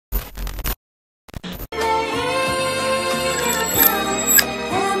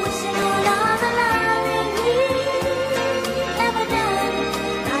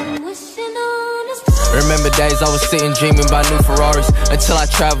days I was sitting dreaming about new Ferraris, until I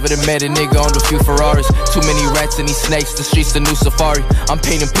traveled and met a nigga on the few Ferraris. Too many rats and these snakes, the streets the new safari. I'm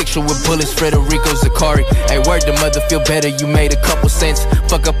painting picture with bullets, Federico Zacari. Hey, word the mother, feel better, you made a couple cents.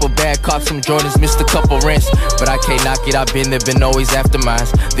 Fuck up a bad cop, some Jordans, missed a couple rents. But I can't knock it, I've been there, been always after mine.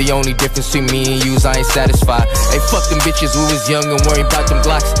 The only difference between me and you's I ain't satisfied. Hey, fuck them bitches, we was young and worried about them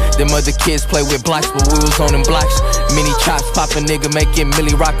Glocks. Them other kids play with blocks, but we was on them blocks. Mini chops, pop a nigga, making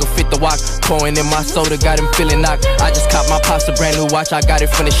Millie Rock or fit the walk. Pouring in my soda, got him feeling knocked. I just caught my pops a brand new watch, I got it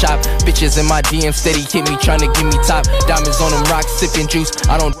from the shop. Bitches in my DM steady hit me, trying to give me top. Diamonds on them rocks, sipping juice,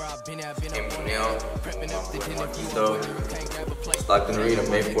 I don't. Mb Nel, Stockton Arena,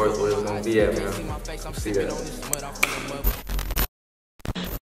 May 4th, where it's gonna be at, man. See that.